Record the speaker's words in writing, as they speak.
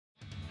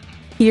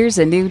Here's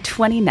a new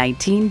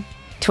 2019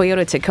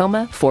 Toyota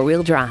Tacoma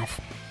four-wheel drive.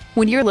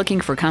 When you're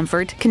looking for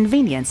comfort,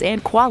 convenience,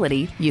 and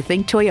quality, you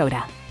think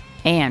Toyota.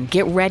 And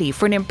get ready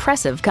for an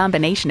impressive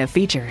combination of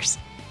features: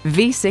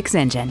 V6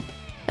 engine,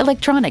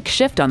 electronic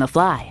shift on the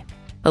fly,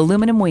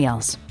 aluminum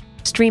wheels,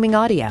 streaming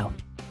audio,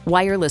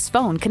 wireless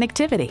phone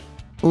connectivity,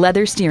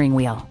 leather steering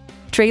wheel,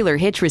 trailer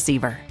hitch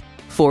receiver,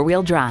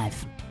 four-wheel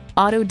drive,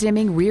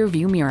 auto-dimming rear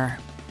view mirror,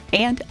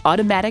 and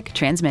automatic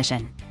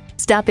transmission.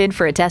 Stop in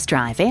for a test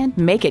drive and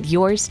make it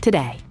yours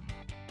today.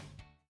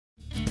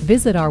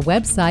 Visit our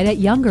website at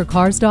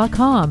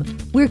youngercars.com.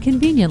 We're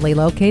conveniently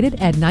located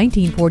at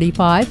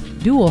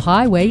 1945 Dual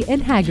Highway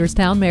in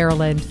Hagerstown,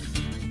 Maryland.